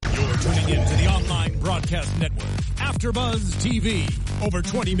tuning in to the online broadcast network, AfterBuzz TV. Over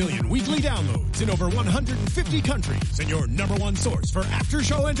 20 million weekly downloads in over 150 countries, and your number one source for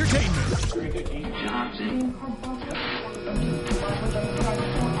after-show entertainment.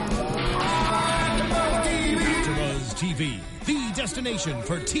 AfterBuzz TV, the destination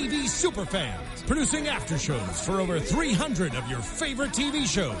for TV superfans. Producing after-shows for over 300 of your favorite TV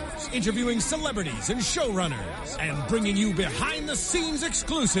shows. Interviewing celebrities and showrunners. And bringing you behind-the-scenes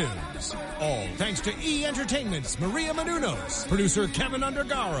exclusives. All thanks to E! Entertainment's Maria Menounos, producer Kevin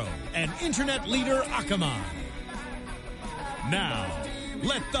Undergaro, and internet leader Akamai. Now,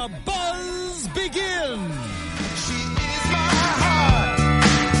 let the buzz begin! She is my heart.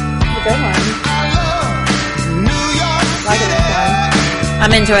 Good one. Like this one.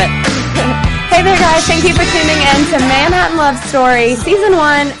 I'm into it. Hey there, guys. Thank you for tuning in to Manhattan Love Story, Season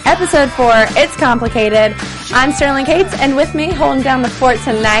 1, Episode 4, It's Complicated. I'm Sterling Cates, and with me, holding down the fort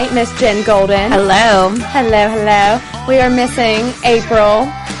tonight, Miss Jen Golden. Hello. Hello, hello. We are missing April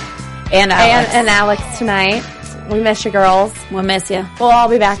And Alex. and Alex tonight. We miss you, girls. We'll miss you. We'll all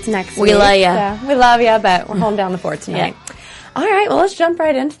be back next week. We love ya. So we love you, but we're holding down the fort tonight. Yeah. All right, well, let's jump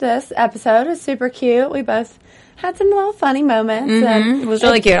right into this episode. It was super cute. We both had some little funny moments. And It was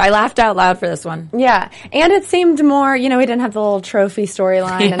really cute. I laughed out loud for this one. yeah, and it seemed more, we didn't have the little trophy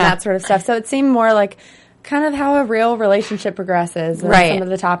storyline and that sort of stuff, so it seemed more like kind of how a real relationship progresses and Right. some of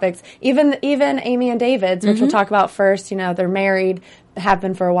the topics. Even Amy and David's, which we'll talk about first, they're married, have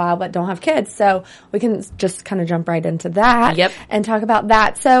been for a while, but don't have kids, so we can just kind of jump right into that Yep. and talk about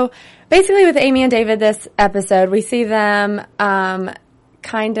that. So basically with Amy and David this episode, we see them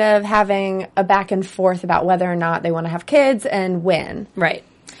kind of having a back and forth about whether or not they want to have kids and when. Right.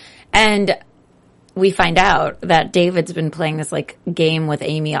 And we find out that David's been playing this game with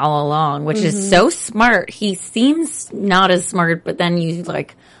Amy all along, which is so smart. He seems not as smart, but then you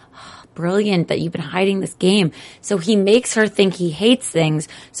brilliant that you've been hiding this game. So he makes her think he hates things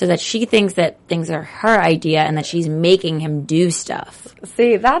so that she thinks that things are her idea and that she's making him do stuff.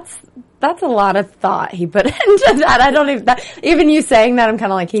 See, that's a lot of thought he put into that. I don't even you saying that, I'm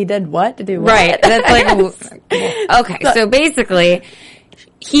kind of like, he did what to do what? Right. And it's okay. So basically,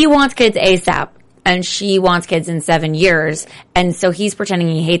 he wants kids ASAP and she wants kids in 7 years. And so he's pretending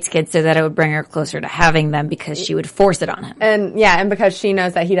he hates kids so that it would bring her closer to having them because she would force it on him. And because she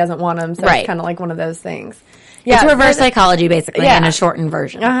knows that he doesn't want them, so Right. it's kind of like one of those things. It's reverse psychology, basically, Yeah. in a shortened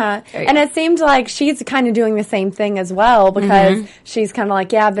version. And it seemed like she's kind of doing the same thing as well, because she's kind of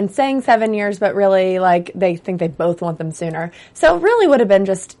like, yeah, I've been saying 7 years, but really, they think they both want them sooner. So it really would have been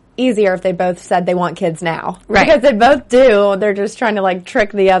just easier if they both said they want kids now. Right. Because they both do. They're just trying to,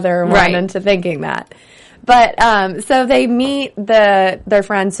 trick the other one Right. into thinking that. But, so they meet their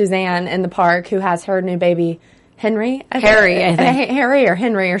friend Suzanne in the park, who has her new baby, Harry, I think. Harry or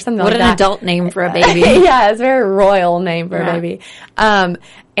Henry or something What like an that. adult name for a baby. Yeah, it's a very royal name for a baby. So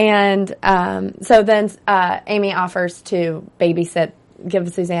then Amy offers to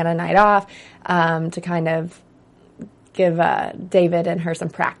give Suzanne a night off to kind of give David and her some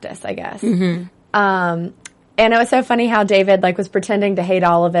practice, I guess. And it was so funny how David was pretending to hate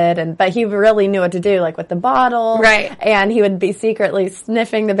all of it, but he really knew what to do, with the bottle, Right. And he would be secretly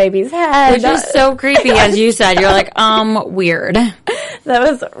sniffing the baby's head, Which is so creepy, as you said. You're like, weird. That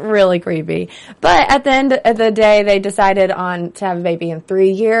was really creepy. But at the end of the day, they decided to have a baby in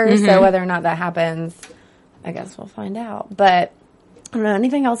 3 years. So whether or not that happens, I guess we'll find out. But I don't know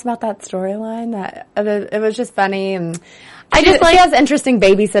anything else about that storyline. It was just funny, and she has interesting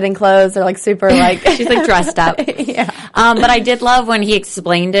babysitting clothes. They're super She's dressed up. yeah. But I did love when he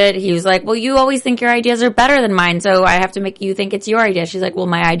explained it. He was like, well, you always think your ideas are better than mine, so I have to make you think it's your idea. She's like, well,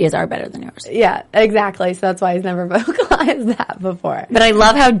 my ideas are better than yours. Yeah, exactly. So that's why he's never vocalized that before. But I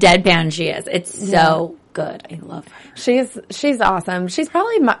love how deadpan she is. It's so good. I love her. She's awesome. She's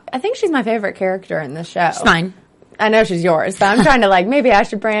probably I think she's my favorite character in this show. She's mine. I know she's yours, so I'm trying to maybe I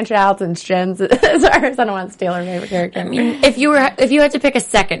should branch out since Jen's is ours. I don't want to steal her favorite character. I mean, if you had to pick a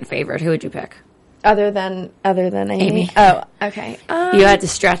second favorite, who would you pick? Other than Amy. Oh, okay. You had to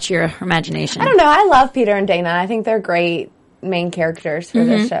stretch your imagination. I don't know. I love Peter and Dana. I think they're great main characters for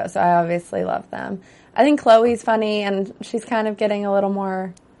this show, so I obviously love them. I think Chloe's funny, and she's kind of getting a little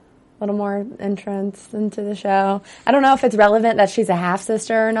more entrance into the show. I don't know if it's relevant that she's a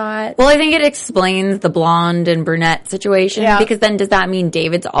half-sister or not. Well, I think it explains the blonde and brunette situation, because then does that mean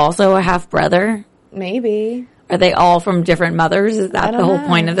David's also a half-brother? Maybe. Are they all from different mothers? Is that the whole know.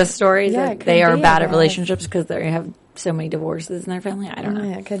 point of the story? Is Yeah, that it could they are be, bad I at guess. relationships because they have so many divorces in their family. I don't know.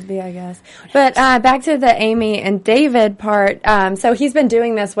 Yeah, it could be, I guess. But back to the Amy and David part. So he's been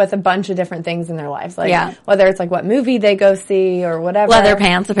doing this with a bunch of different things in their lives. Like, whether it's like what movie they go see or whatever. Leather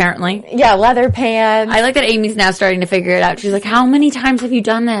pants, apparently. Yeah, leather pants. I like that Amy's now starting to figure it out. She's like, how many times have you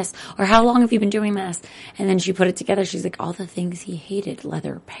done this? Or how long have you been doing this? And then she put it together. She's like, all the things he hated.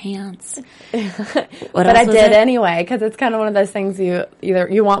 Leather pants. But I did anyway, because it's kind of one of those things you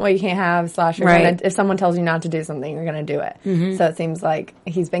want what you can't have, / you're gonna, if someone tells you not to do something, you're going to do it. Mm-hmm. So it seems like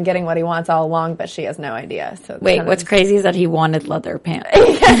he's been getting what he wants all along, but she has no idea. So wait, what's crazy is that he wanted leather pants.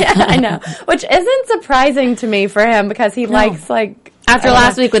 I know. Which isn't surprising to me for him, because he likes, like... After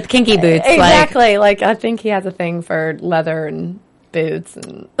last week with kinky boots. Exactly. Like, I think he has a thing for leather and boots.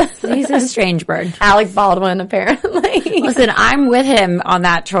 And he's a strange bird. Alec Baldwin, apparently. Listen, I'm with him on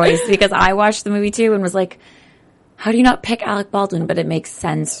that choice, because I watched the movie too and was like, how do you not pick Alec Baldwin? But it makes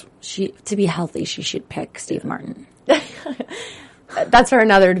sense. To be healthy, she should pick Steve Martin. That's for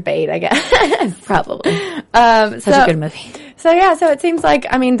another debate, I guess. Probably. Such a good movie. So it seems like,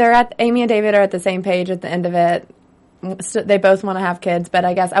 I mean, Amy and David are at the same page at the end of it. So they both want to have kids, but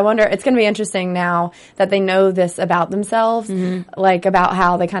I guess I wonder, it's going to be interesting now that they know this about themselves, like about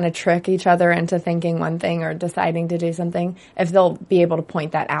how they kind of trick each other into thinking one thing or deciding to do something, if they'll be able to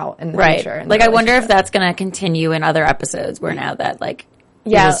point that out in the future. Like, I wonder if that's going to continue in other episodes where now that, like,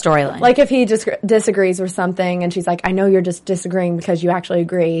 yeah, storyline. Like if he just disagrees with something and she's like, I know you're just disagreeing because you actually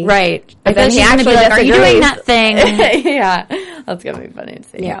agree. Right. But then he actually like, are you doing that thing? Yeah. That's going to be funny to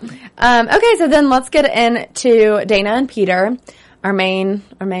see. Yeah. Okay, so then let's get into Dana and Peter, our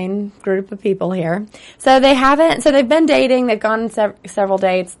main group of people here. So they've been dating, they've gone on several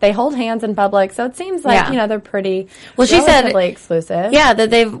dates, they hold hands in public, so it seems like, they're pretty relatively exclusive. Yeah,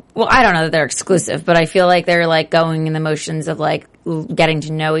 that I don't know that they're exclusive, but I feel like they're like going in the motions of like getting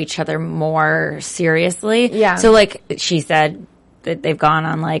to know each other more seriously. Yeah. So like she said that they've gone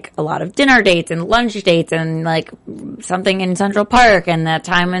on like a lot of dinner dates and lunch dates and like something in Central Park and that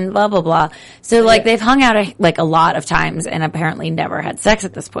time and blah, blah, blah. So like they've hung out a lot of times and apparently never had sex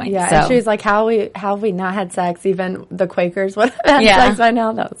at this point. Yeah. So. And she was like, how have we not had sex? Even the Quakers would have had sex by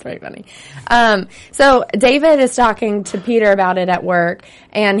now. That was very funny. So David is talking to Peter about it at work,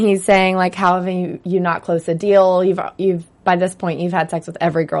 and he's saying like, how have you not closed the deal? You've by this point, you've had sex with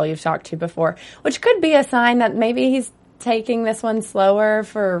every girl you've talked to before, which could be a sign that maybe he's taking this one slower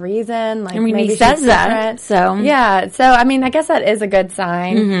for a reason. Like, I mean, maybe he says that, so. Yeah, so, I mean, I guess that is a good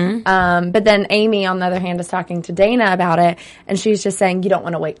sign. Mm-hmm. But then Amy, on the other hand, is talking to Dana about it, and she's just saying, you don't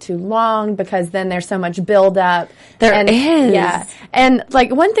want to wait too long, because then there's so much buildup. There is. Yeah. And, like,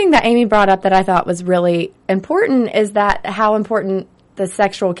 one thing that Amy brought up that I thought was really important is that how important the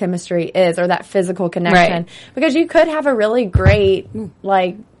sexual chemistry is, or that physical connection. Right. Because you could have a really great,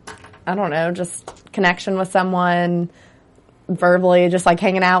 like, I don't know, just connection with someone verbally, just like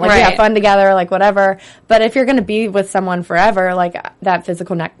hanging out, like you have fun together, like whatever. But if you're going to be with someone forever, like that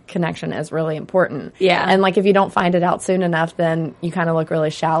physical connection is really important. Yeah. And like if you don't find it out soon enough, then you kind of look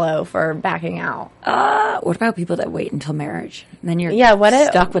really shallow for backing out. What about people that wait until marriage? And then you're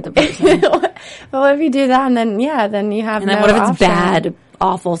stuck with the person. Well, what if you do that and then you have and then what if it's option? bad,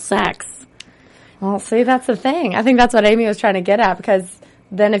 awful sex? Well, see, that's the thing. I think that's what Amy was trying to get at, because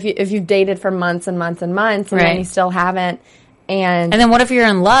then if you've dated for months and months and months and then you still haven't, and then what if you're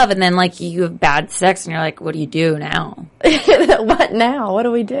in love and then like you have bad sex and you're like, what do you do now? What now? What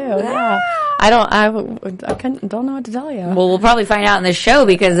do we do? Yeah. I don't know what to tell you. Well, we'll probably find out in this show,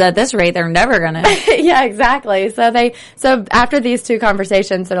 because at this rate, they're never gonna. Yeah, exactly. So after these two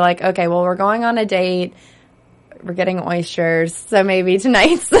conversations, they're like, okay, well, we're going on a date. We're getting oysters, so maybe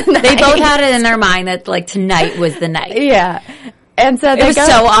tonight's the night. They both had it in their mind that like tonight was the night. Yeah. And so it was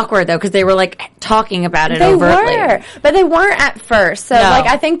so awkward though, because they were like talking about it overtly. But they weren't at first. So like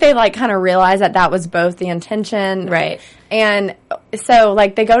I think they like kind of realized that was both the intention. Right. And so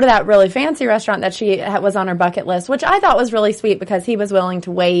like they go to that really fancy restaurant that she was on her bucket list, which I thought was really sweet, because he was willing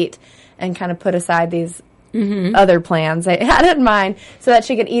to wait and kind of put aside these other plans they had in mind so that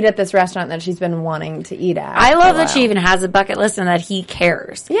she could eat at this restaurant that she's been wanting to eat at. I love that she even has a bucket list and that he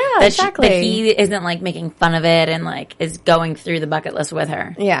cares. Yeah, that exactly. That he isn't like making fun of it and like is going through the bucket list with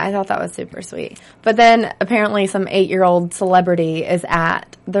her. Yeah, I thought that was super sweet. But then apparently some 8-year-old celebrity is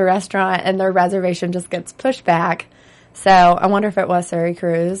at the restaurant and their reservation just gets pushed back. So I wonder if it was Suri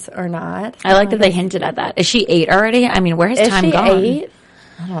Cruise or not. I like that they hinted at that. Is she 8 already? I mean, where has time gone? Is she 8?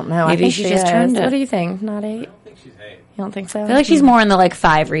 I don't know. Maybe I think she just turned it. What do you think? Not 8? I don't think she's 8. You don't think so? I feel like she's more in the like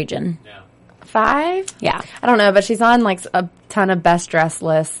 5 region. Yeah. 5? Yeah. I don't know, but she's on like a ton of best dressed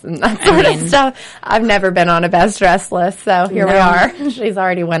lists and that sort of stuff. I've never been on a best dressed list, so here we are. She's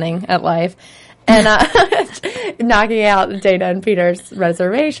already winning at life. and knocking out Dana and Peter's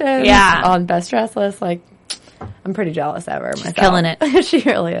reservations on Best Dress List. Like, I'm pretty jealous of her myself. Killing it. She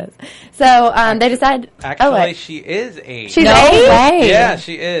really is. So they decide. Actually, she is 8. She's no 8? way. Yeah,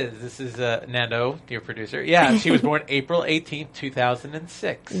 she is. This is Nando, dear producer. Yeah, she was born April 18th,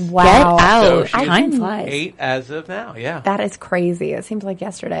 2006. Wow. Get out. So she's Time flies. 8 as of now, yeah. That is crazy. It seems like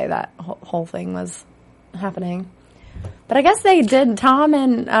yesterday that whole thing was happening. But I guess they did. Tom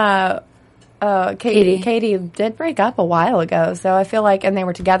and Katie did break up a while ago. So I feel like, and they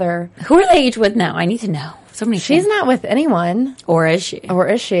were together. Who are they age with now? I need to know. So many She's things. not with anyone. Or is she? Or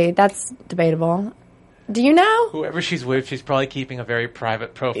is she? That's debatable. Do you know? Whoever she's with, she's probably keeping a very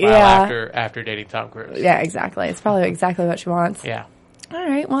private profile Yeah. after dating Tom Cruise. Yeah, exactly. It's probably exactly what she wants. Yeah. All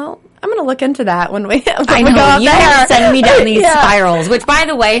right. Well, I'm going to look into that when we I we know. go up You there. guys send me down these Yeah. spirals. Which, by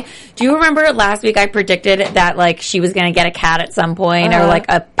the way, do you remember last week I predicted that like she was going to get a cat at some point or like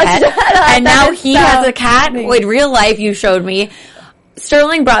a pet, and now That is he so has a cat. funny. In real life, you showed me.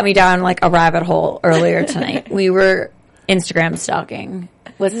 Sterling brought me down like a rabbit hole earlier tonight. We were Instagram stalking.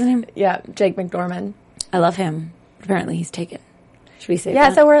 What's his name? Yeah, Jake McDormand. I love him. Apparently, he's taken. Should we say Yeah,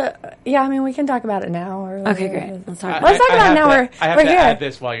 that? so I mean, we can talk about it now. Or Okay, great. Let's talk. Let's talk about it now. I have we're to here. add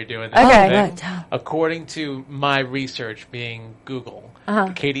this while you're doing this. Okay. thing. Good. According to my research, being Google,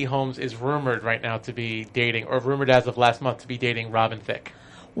 Katie Holmes is rumored right now to be dating, or rumored as of last month to be dating Robin Thicke.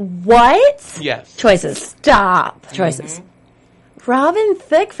 What? Yes. Choices. Stop. Choices. Robin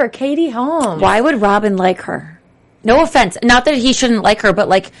Thicke for Katie Holmes. Why would Robin like her? No offense. Not that he shouldn't like her, but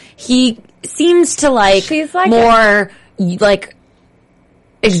like he seems to like She's like more like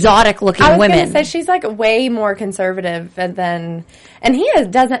exotic looking I was women. going to say she's like way more conservative than, and he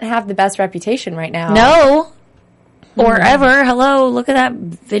doesn't have the best reputation right now. No. Or ever. Hello, look at that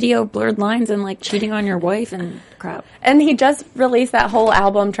video, blurred lines and like cheating on your wife and crap. And he just released that whole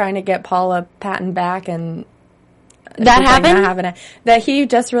album trying to get Paula Patton back, and That she's, like, happened? not having it. That he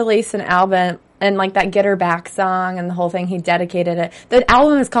just released an album and like that Get Her Back song and the whole thing, he dedicated it. The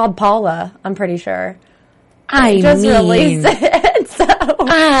album is called Paula, I'm pretty sure. I Just mean, released it. So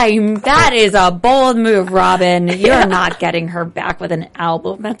that is a bold move, Robin. You're not getting her back with an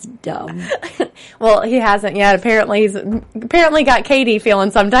album. That's dumb. well, he hasn't yet. Apparently he's got Katie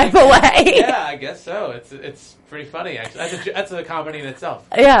feeling some type of way. Yeah, I guess so. It's pretty funny, actually. That's a comedy in itself.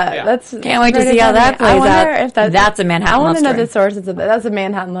 Yeah, that's Can't wait to pretty see how that funny. plays I wonder out. if That's a Manhattan I want love to know story. the sources of that. That's a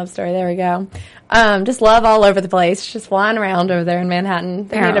Manhattan love story. There we go. Just love all over the place. Just flying around over there in Manhattan.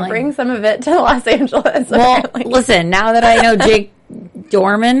 They need to Apparently. bring some of it to Los Angeles. Well, apparently. listen, now that I know Jake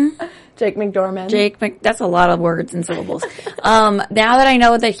Dorman, Jake McDormand. that's a lot of words and syllables. Now that I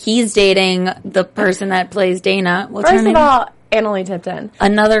know that he's dating the person that plays Dana, what's her First name? of all, Annalie Tipton.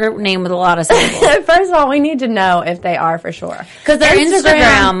 Another name with a lot of syllables. First of all, we need to know if they are for sure. 'Cause their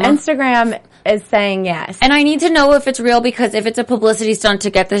Instagram is saying yes. And I need to know if it's real, because if it's a publicity stunt to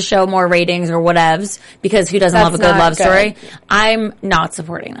get the show more ratings or whatevs, because who doesn't love a That's good not love good. story, I'm not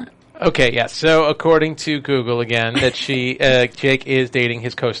supporting that. Okay, yes. So according to Google again, that Jake is dating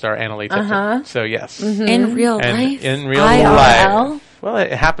his co-star Annalie Tipton. So yes, In real and life? in real IRL? life, well,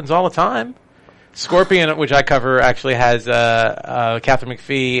 it happens all the time. Scorpion, which I cover, actually has Catherine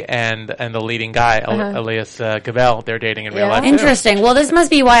McPhee and the leading guy, Elias Gabel. They're dating in real Yeah. life. too. Interesting. Well, this must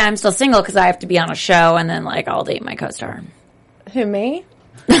be why I'm still single, because I have to be on a show and then like I'll date my co-star. Who, me?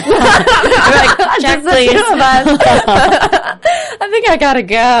 Check, The please. two of us. I think I gotta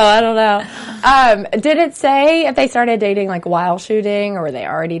go. I don't know. Did it say if they started dating like while shooting, or were they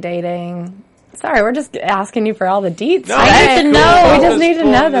already dating? Sorry, we're just asking you for all the deets. No, I that's need to cool. know. I We was just need to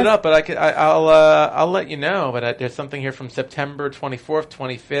know pulling this. it up, but I'll let you know. But there's something here from September 24th,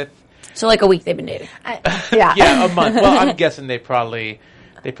 25th. So like a week they've been dating. Yeah. Yeah, a month. Well, I'm guessing they probably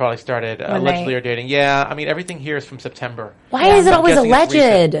started When allegedly they- are dating. Yeah, I mean everything here is from September. Why is it I'm always guessing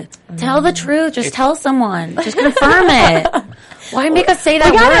it's alleged? Tell the truth. Just tell someone. Just confirm it. Why make us say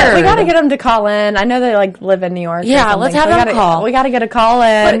that word? We gotta get them to call in. I know they like live in New York. or Yeah, something, let's so have we them gotta- call. We gotta get a call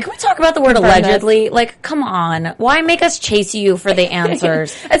in. But can we talk about the word Confirm this. allegedly? Like, come on. Why make us chase you for the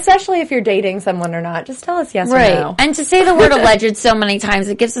answers? Especially if you're dating someone or not. Just tell us yes Right. or no. And to say the word alleged so many times,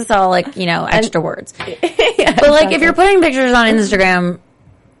 it gives us all like, extra words. But like, if you're putting pictures on Instagram,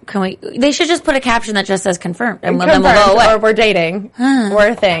 they should just put a caption that just says confirmed, and then we'll go away. Or we're dating. We're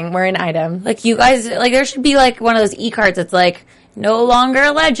a thing. We're an item. Like, you guys, like, there should be like one of those e-cards that's like, no longer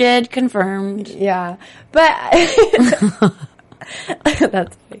alleged, confirmed. Yeah. But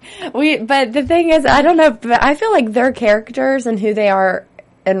that's funny. But the thing is, I don't know, but I feel like their characters and who they are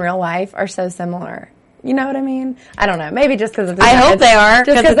in real life are so similar. You know what I mean? I don't know. Maybe just because I hope they are.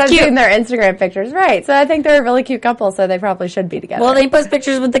 Just because I've cute. seen their Instagram pictures. Right. So I think they're a really cute couple, so they probably should be together. Well, they post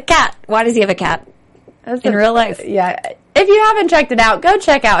pictures with the cat. Why does he have a cat? In real life. Yeah. If you haven't checked it out, go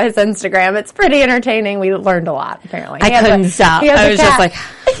check out his Instagram. It's pretty entertaining. We learned a lot, apparently. I couldn't stop. I was just like...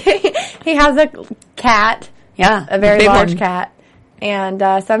 He has a cat. Yeah. A very large one. cat. And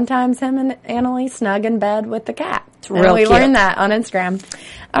sometimes him and Annalise snug in bed with the cat. It's real we cute. learned that on Instagram.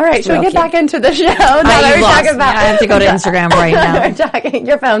 All right, should we real get back into the show? Now I that I have to go to Instagram right now.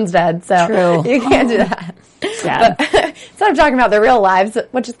 Your phone's dead, so True. you can't do that. Sad. But, instead of talking about their real lives,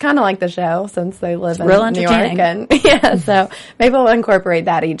 which is kind of like the show since they live in real New York. entertaining. And so maybe we'll incorporate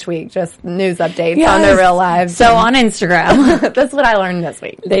that each week, just news updates on their real lives. So on Instagram, That's what I learned this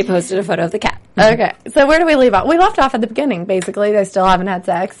week. they posted a photo of the cat. Okay, so where do we leave off? We left off at the beginning, basically. They still haven't had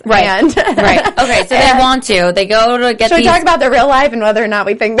sex. Right. And Right. Okay, so they want to. They go to get Should we these... talk about their real life and whether or not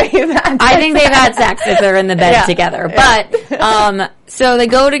we think they've had sex? I think they've had sex if they're in the bed Yeah. together. But, so they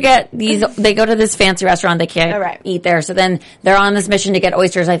go to get these, they go to this fancy restaurant. They can't All right. eat there. So then they're on this mission to get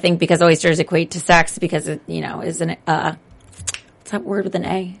oysters, I think, because oysters equate to sex because it, is an, what's that word with an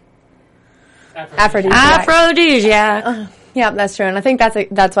A? Aphrodisiac. Aphrodisiac. Yeah, that's true, and I think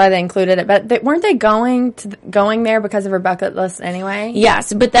that's why they included it. But weren't they going there because of her bucket list anyway?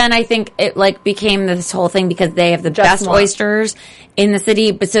 Yes, but then I think it became this whole thing because they have the Just best more. oysters in the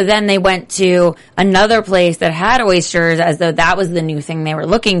city. But so then they went to another place that had oysters as though that was the new thing they were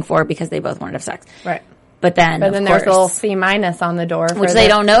looking for because they both wanted to have sex. Right. But then, But then of there's a little course, C- on the door, which they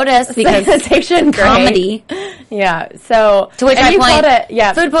don't notice because sanitation grade. comedy. Yeah. So To which and I you point, called it.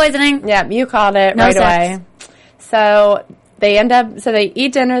 Yeah. food poisoning. Yeah, you called it No right sex. away. So they they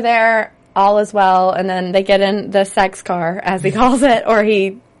eat dinner there, all is well, and then they get in the sex car, as he calls it, or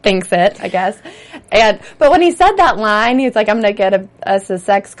he thinks it, I guess. But when he said that line, he's like, I'm going to get us a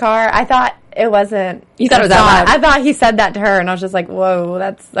sex car, I thought it wasn't. You thought it was out loud. I thought he said that to her, and I was just like, whoa,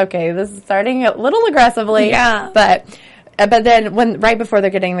 that's okay. This is starting a little aggressively. Yeah. But then right before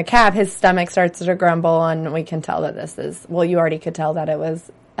they're getting in the cab, his stomach starts to grumble, and we can tell that this is, well, you already could tell that it was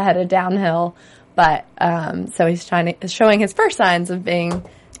headed downhill. But, so he's showing his first signs of being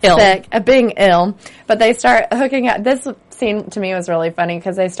Ill. sick, being ill. But they start hooking up. This scene to me was really funny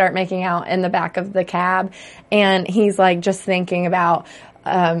because they start making out in the back of the cab, and he's like just thinking about,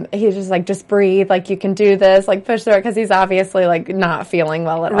 he's just like, just breathe, like you can do this, like push through it, because he's obviously like not feeling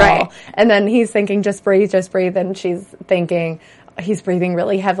well at Right. all. And then he's thinking, just breathe, and she's thinking, he's breathing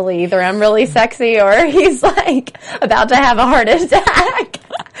really heavily. Either I'm really sexy or he's like about to have a heart attack.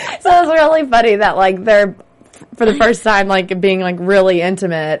 So it's really funny that like they're for the first time like being like really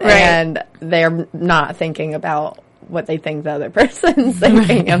intimate, Right. and they're not thinking about what they think the other person's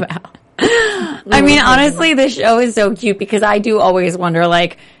thinking about. I mean, honestly, this show is so cute because I do always wonder,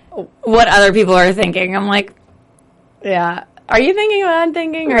 like, what other people are thinking. I'm like, Yeah. Are you thinking what I'm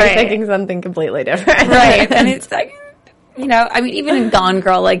thinking, or are you Right. thinking something completely different? right. And it's like, I mean, even in Gone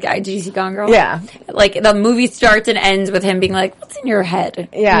Girl, like, did you see Gone Girl? Yeah. Like, the movie starts and ends with him being like, what's in your head?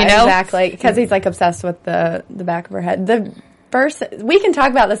 Yeah, you know? exactly. Because he's like obsessed with the back of her head. We can talk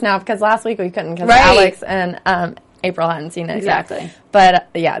about this now because last week we couldn't because Right. Alex and April hadn't seen it Exactly. yet. But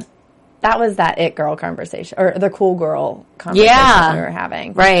yeah, that was that it girl conversation or the cool girl conversation Yeah. we were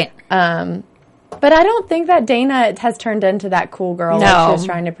having. Right. But I don't think that Dana has turned into that cool girl like No. she was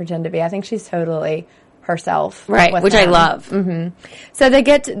trying to pretend to be. I think she's totally herself. Right. with Which I him. love. So they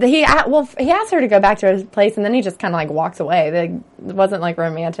get to, he asked her to go back to his place, and then he just kind of like walks away. It wasn't like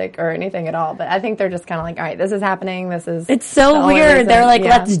romantic or anything at all. But I think they're just kind of like, all right, this is happening. This is It's so the only weird. reason- They're like,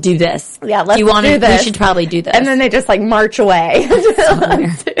 yeah. let's do this. Yeah, let's do you want do this. We should probably do this. And then they just like march away.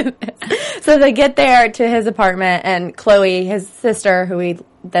 Let's do this. So they get there to his apartment, and Chloe, his sister, who we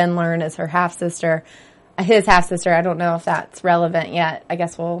then learn is her half-sister, his half-sister, I don't know if that's relevant yet. I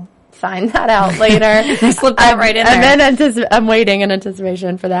guess we'll find that out later. They slipped that right in there. And then I'm waiting in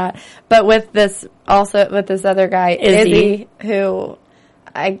anticipation for that. But with this other guy, Izzy, who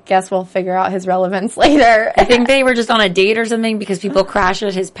I guess we'll figure out his relevance later. I think they were just on a date or something because people crash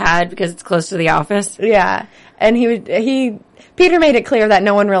at his pad because it's close to the office. Yeah. And Peter made it clear that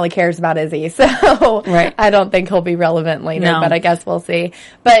no one really cares about Izzy. So Right. I don't think he'll be relevant later, No. but I guess we'll see.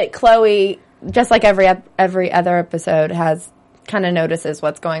 But Chloe, just like every other episode, kind of notices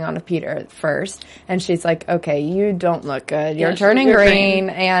what's going on with Peter first. And she's like, okay, you don't look good. You're Yeah, turning you're green. green.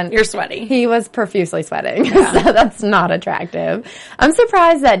 And You're sweaty. He was profusely sweating. So that's not attractive. I'm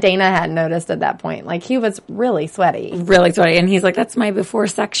surprised that Dana hadn't noticed at that point. Like, he was really sweaty. Really sweaty. And he's like, that's my before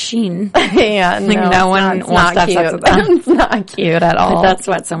sex sheen. Yeah, no one it's wants to have cute. sex with them. It's not cute at all. But that's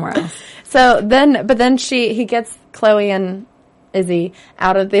sweat somewhere else. So then he gets Chloe and Izzy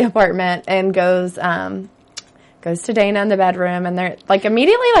out of the apartment and goes to Dana in the bedroom, and they're like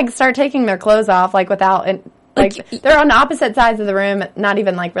immediately like start taking their clothes off, like without, like they're on opposite sides of the room, not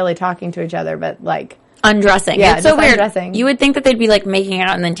even like really talking to each other, but like undressing. Yeah, it's so weird. Undressing. You would think that they'd be like making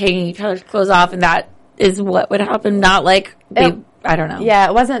out and then taking each other's clothes off, and that is what would happen. Not like I don't know. Yeah,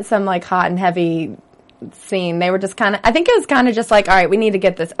 it wasn't some like hot and heavy scene. They were just kind of, I think it was kind of just like, all right, we need to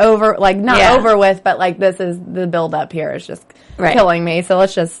get this over, like not over with, but like this is the build up here is just killing me. So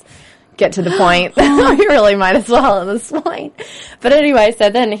let's just get to the point. We really might as well at this point. But anyway, so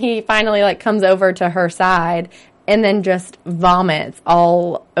then he finally like comes over to her side and then just vomits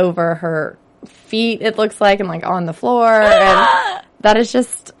all over her feet, it looks like, and like on the floor. And that is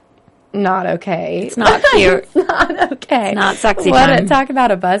just not okay. It's not cute. It's not okay. It's not sexy time. Talk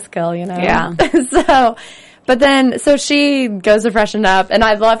about a buzzkill, you know? Yeah. So she goes to freshen up, and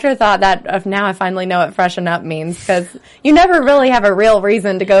I loved her thought that of now I finally know what freshen up means, because you never really have a real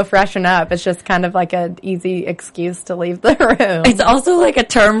reason to go freshen up. It's just kind of like an easy excuse to leave the room. It's also like a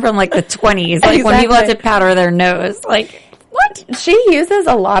term from like the 20s, like when people have to powder their nose. Like, what? She uses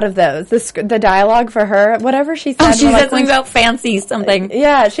a lot of those. The dialogue for her, whatever she said. Oh, she said something about fancy something.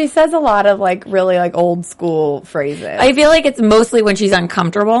 Yeah, she says a lot of like really like old school phrases. I feel like it's mostly when she's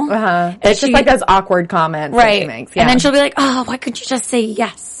uncomfortable. It's just like those awkward comments that she makes. Yeah. And then she'll be like, oh, why couldn't you just say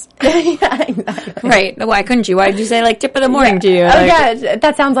yes? Yeah, exactly. Right. Why couldn't you? Why did you say like tip of the morning to you? Oh, like, yeah,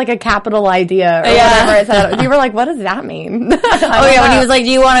 that sounds like a capital idea or whatever it said. You were like, what does that mean? When he was like,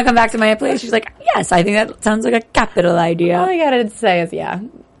 do you want to come back to my place? She's like, yes, I think that sounds like a capital idea. All you gotta say is, yeah,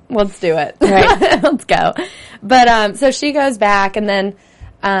 let's do it. Right. Let's go. But, so she goes back, and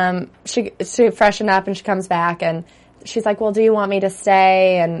then, she freshen up, and she comes back, and she's like, well, do you want me to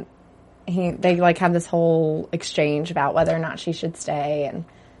stay? And they like have this whole exchange about whether or not she should stay, and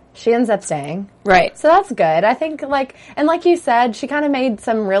she ends up staying. Right. So that's good. I think like you said, she kind of made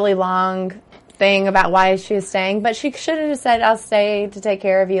some really long thing about why she was staying, but she should have just said, I'll stay to take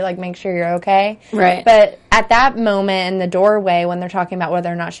care of you, like make sure you're okay. Right. But at that moment in the doorway when they're talking about whether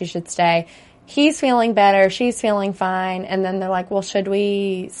or not she should stay, he's feeling better, she's feeling fine, and then they're like, well, should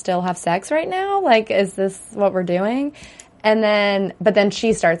we still have sex right now? Like, is this what we're doing? But then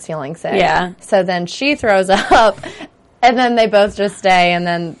she starts feeling sick. Yeah. So then she throws up. And then they both just stay, and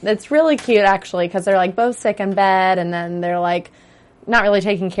then it's really cute, actually, because they're, like, both sick in bed, and then they're, like, not really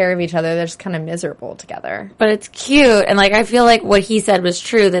taking care of each other. They're just kind of miserable together. But it's cute, and, like, I feel like what he said was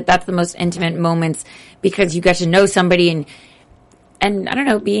true, that that's the most intimate moments, because you get to know somebody, and I don't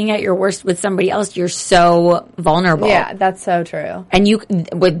know, being at your worst with somebody else, you're so vulnerable. Yeah, that's so true. And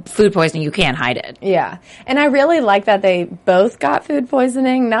with food poisoning, you can't hide it. Yeah. And I really like that they both got food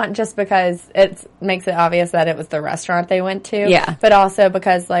poisoning, not just because it makes it obvious that it was the restaurant they went to. Yeah. But also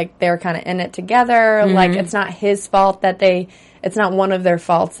because, like, they were kind of in it together. Mm-hmm. Like, it's not his fault that it's not one of their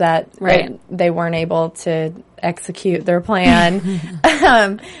faults that they weren't able to execute their plan.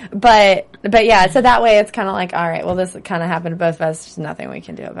 But yeah, so that way it's kind of like, all right, well, this kind of happened to both of us. There's nothing we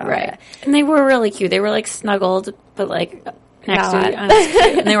can do about it. And they were really cute. They were like snuggled, but like next to each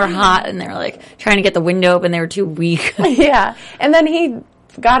other. And they were hot, and they were like trying to get the window open. They were too weak. Yeah. And then he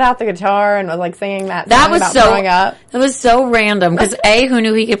got out the guitar and was like singing that song about throwing up. That was so random because who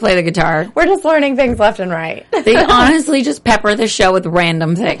knew he could play the guitar? We're just learning things left and right. They honestly just pepper the show with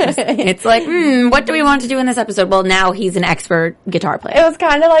random things. It's like, what do we want to do in this episode? Well, now he's an expert guitar player. It was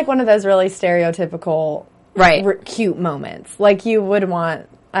kind of like one of those really stereotypical, cute moments. Like you would want.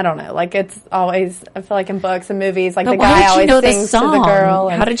 I don't know. Like it's always, I feel like in books and movies, like the guy always sings to the girl.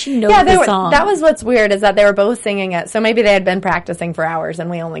 How did she know the song? That was what's weird, is that they were both singing it. So maybe they had been practicing for hours and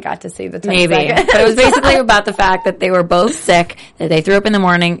we only got to see the 10 seconds. But it was basically about the fact that they were both sick, that they threw up in the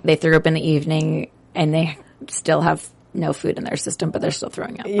morning, they threw up in the evening, and they still have no food in their system, but they're still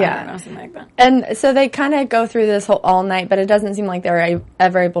throwing up. Yeah. I don't know, something like that. And so they kind of go through this all night, but it doesn't seem like they're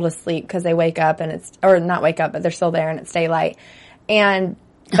ever able to sleep because they wake up and or not wake up, but they're still there and it's daylight.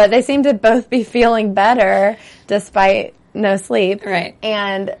 But they seem to both be feeling better despite no sleep. Right.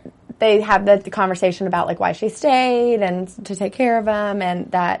 And they have the conversation about like why she stayed and to take care of him, and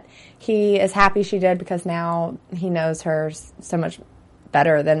that he is happy she did because now he knows her so much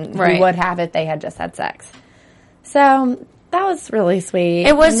better than he would have if they had just had sex. So that was really sweet.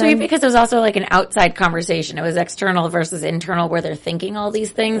 It was sweet because it was also like an outside conversation. It was external versus internal where they're thinking all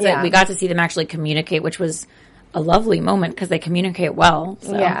these things. Yeah. Like, we got to see them actually communicate, which was a lovely moment because they communicate well.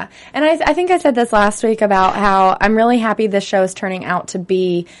 So. Yeah. And I think I said this last week about how I'm really happy this show is turning out to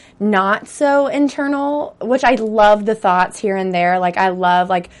be not so internal, which I love the thoughts here and there. Like I love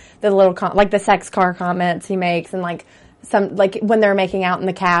like the little, like the sex car comments he makes, and like some, like when they're making out in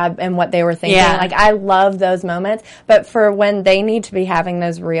the cab and what they were thinking. Yeah. Like I love those moments, but for when they need to be having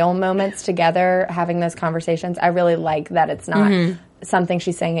those real moments together, having those conversations, I really like that it's not something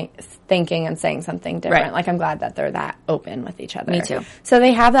she's saying, thinking and saying something different. Right. Like I'm glad that they're that open with each other. Me too. So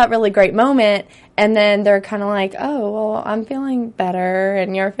they have that really great moment, and then they're kind of like, oh, well, I'm feeling better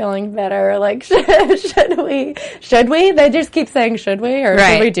and you're feeling better. Like, should we? They just keep saying, should we? Or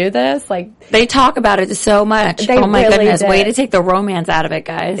Right. should we do this? Like, They talk about it so much. They Oh my really goodness. did. Way to take the romance out of it,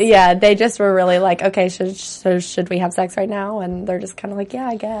 guys. yeah, they just were really like, okay, should we have sex right now? And they're just kind of like, yeah,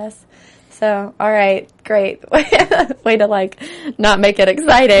 I guess. So, all right, great. Way to like not make it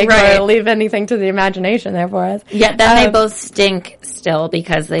exciting Right. or leave anything to the imagination there for us. Yeah, then they both stink still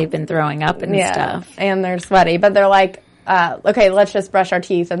because they've been throwing up and stuff. And they're sweaty, but they're like, okay, let's just brush our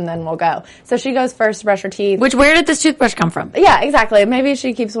teeth and then we'll go. So she goes first to brush her teeth. Where did this toothbrush come from? Yeah, exactly. Maybe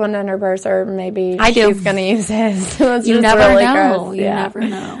she keeps one in her purse, or maybe I do. she's going to use his. It's You just never really know. gross. You Yeah. never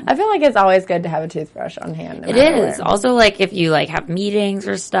know. I feel like it's always good to have a toothbrush on hand. no It matter is. where. Also, like, if you, like, have meetings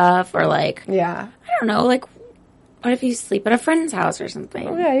or stuff, or, like, Yeah. I don't know, like, what if you sleep at a friend's house or something?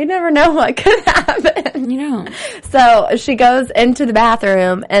 Yeah, you never know what could happen. You know. So she goes into the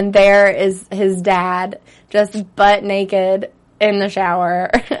bathroom, and there is his dad just butt naked in the shower.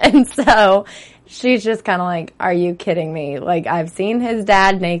 And so she's just kind of like, are you kidding me? Like, I've seen his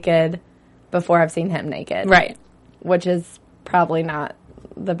dad naked before I've seen him naked. Right. Which is probably not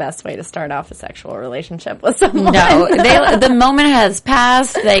the best way to start off a sexual relationship with someone. No, the moment has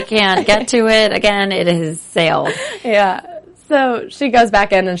passed. They can't get to it again. It has sailed. Yeah. So she goes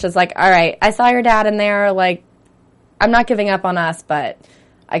back in and she's like, all right, I saw your dad in there. Like, I'm not giving up on us, but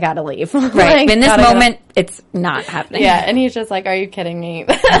I gotta leave. Right. Like, In this gotta get moment, it's not happening. Yeah, and he's just like, are you kidding me?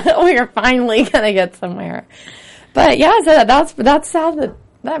 We are finally gonna get somewhere. But yeah, so that's how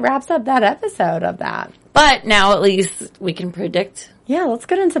that wraps up that episode of that. But now at least we can predict. Yeah, let's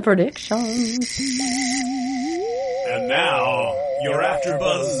get into predictions. And now, your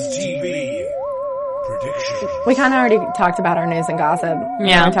AfterBuzz TV prediction. We kind of already talked about our news and gossip.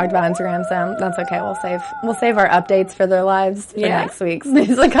 Yeah. We talked about Instagram, so that's okay. We'll save our updates for their lives for Yeah. next week's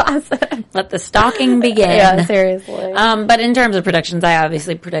news and gossip. Let the stalking begin. Yeah, seriously. But in terms of predictions, I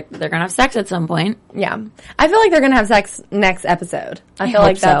obviously predict that they're gonna have sex at some point. Yeah. I feel like they're going to have sex next episode. I feel hope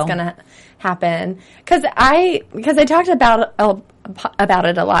like that's so. going to happen. Because I talked about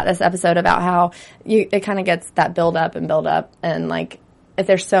it a lot this episode, about how it kind of gets that build up, and like if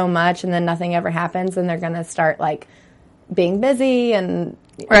there's so much and then nothing ever happens, then they're going to start like being busy and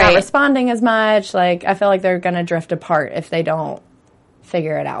not Right. responding as much. Like I feel like they're going to drift apart if they don't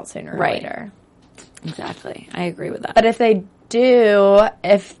figure it out sooner or Right. later. Exactly. I agree with that. But if they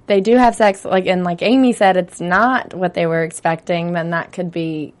do have sex, like Amy said, it's not what they were expecting, then that could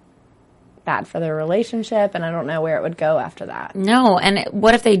be bad for their relationship, and I don't know where it would go after that. No, and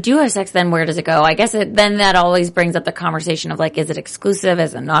what if they do have sex, then where does it go? I guess then that always brings up the conversation of like, is it exclusive?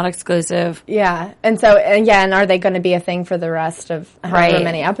 Is it not exclusive? Yeah, and are they going to be a thing for the rest of however Right.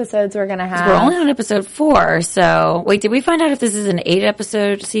 many episodes we're going to have? We're only on episode 4, so wait, did we find out if this is an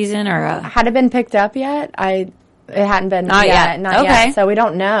 8-episode season or a... Had it been picked up yet? It hadn't been Not yet. Not Okay. yet, so we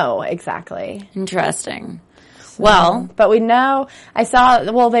don't know exactly. Interesting. Well, But we know,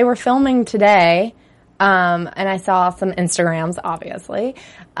 they were filming today, and I saw some Instagrams, obviously,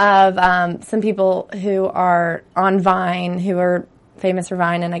 of some people who are on Vine, who are famous for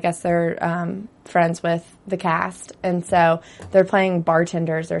Vine, and I guess they're friends with the cast, and so they're playing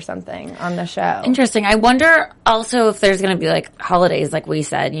bartenders or something on the show. interesting. I wonder also if there's going to be like holidays, like we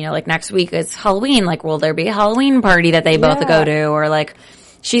said, like next week is Halloween. Like, will there be a Halloween party that they both Yeah. go to, or like...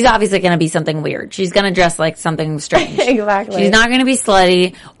 She's obviously going to be something weird. She's going to dress like something strange. Exactly. She's not going to be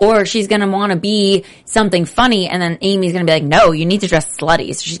slutty, or she's going to want to be something funny, and then Amy's going to be like, no, you need to dress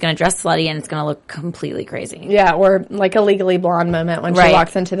slutty. So she's going to dress slutty, and it's going to look completely crazy. Yeah, or like a Legally Blonde moment when she Right.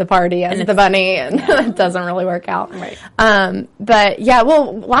 walks into the party as the bunny and it doesn't really work out. Right. But yeah,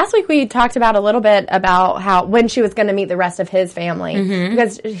 well, last week we talked about a little bit about how when she was going to meet the rest of his family,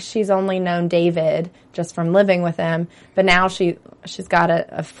 because she's only known David just from living with him, but now she's got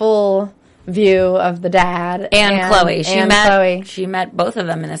a full view of the dad And Chloe. Chloe. She met both of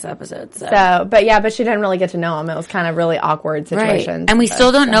them in this episode. So. But she didn't really get to know him. It was kind of really awkward Right. situations. And we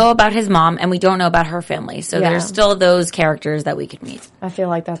still don't know about his mom, and we don't know about her family. So Yeah. there's still those characters that we could meet. I feel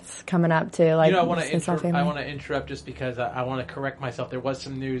like that's coming up too. Like, I want his whole family. to interrupt just because I want to correct myself. There was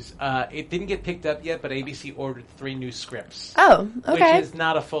some news. It didn't get picked up yet, but ABC ordered 3 new scripts. Oh, okay. Which is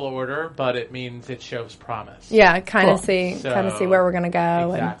not a full order, but it means it shows promise. Yeah, kind of Cool. see where we're gonna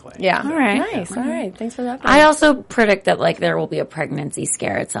go. Exactly. And, yeah. All right. Nice. All right. Thanks for that. I also predict that like there will be a pregnancy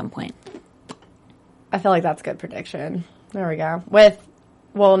scare at some point. I feel like that's a good prediction. There we go.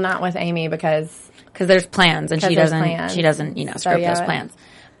 Not with Amy because there's plans and she doesn't, script those plans.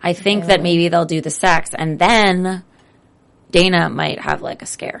 I think that maybe they'll do the sex and then Dana might have like a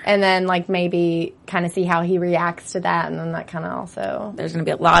scare. And then like maybe kind of see how he reacts to that and then that kind of also. There's going to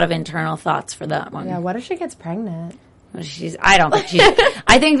be a lot of internal thoughts for that one. Yeah, what if she gets pregnant?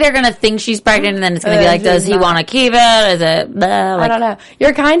 I think they're going to think she's pregnant and then it's going to be like, does he want to keep it? Is it, I don't know.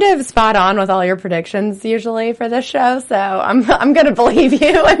 You're kind of spot on with all your predictions usually for this show, so I'm going to believe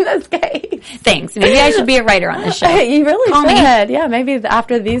you in this case. Thanks. Maybe I should be a writer on this show. You really should. Yeah, maybe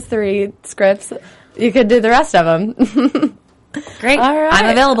after these 3 scripts, you could do the rest of them. Great. All right. I'm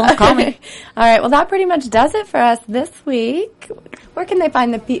available. Call me. All right. Well, that pretty much does it for us this week. Where can they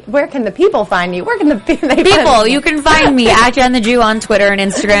find where can the people find you? Where can you can find me at Jen the Jew on Twitter and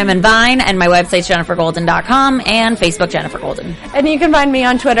Instagram and Vine, and my website's JenniferGolden.com and Facebook Jennifer Golden. And you can find me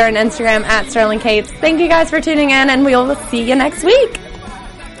on Twitter and Instagram at Sterling Cates. Thank you guys for tuning in, and we'll see you next week.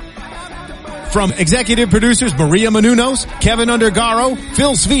 From executive producers Maria Menounos, Kevin Undergaro,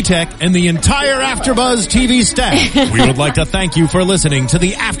 Phil Svitek, and the entire AfterBuzz TV staff, we would like to thank you for listening to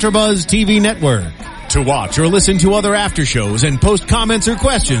the AfterBuzz TV network. To watch or listen to other after shows and post comments or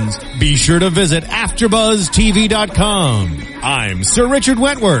questions, be sure to visit AfterBuzzTV.com. I'm Sir Richard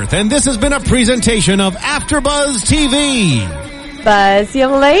Wentworth, and this has been a presentation of AfterBuzz TV. Buzz you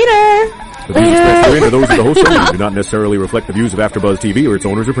later. The views expressed herein are those of the host only, do not necessarily reflect the views of AfterBuzz TV or its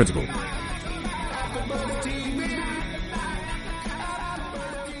owners or principals.